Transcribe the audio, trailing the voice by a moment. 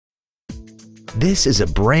This is a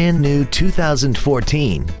brand new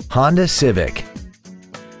 2014 Honda Civic.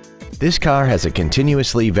 This car has a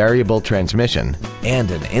continuously variable transmission and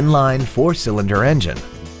an inline 4-cylinder engine.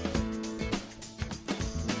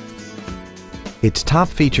 Its top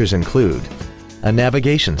features include a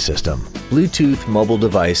navigation system, Bluetooth mobile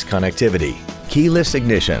device connectivity, keyless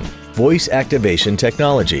ignition, voice activation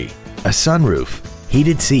technology, a sunroof,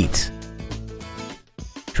 heated seats,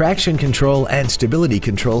 traction control and stability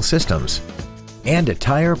control systems, and a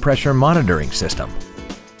tire pressure monitoring system.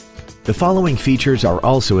 The following features are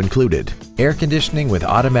also included: air conditioning with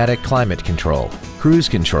automatic climate control, cruise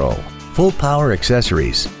control, full power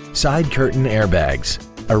accessories, side curtain airbags,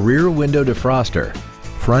 a rear window defroster,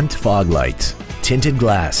 front fog lights, tinted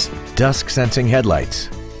glass, dusk sensing headlights,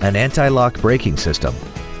 an anti-lock braking system,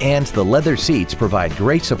 and the leather seats provide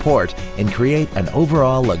great support and create an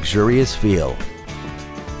overall luxurious feel.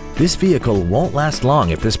 This vehicle won't last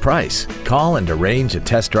long at this price. Call and arrange a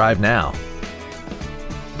test drive now.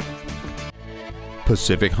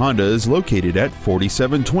 Pacific Honda is located at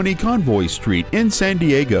 4720 Convoy Street in San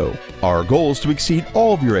Diego. Our goal is to exceed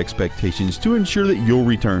all of your expectations to ensure that you'll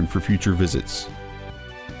return for future visits.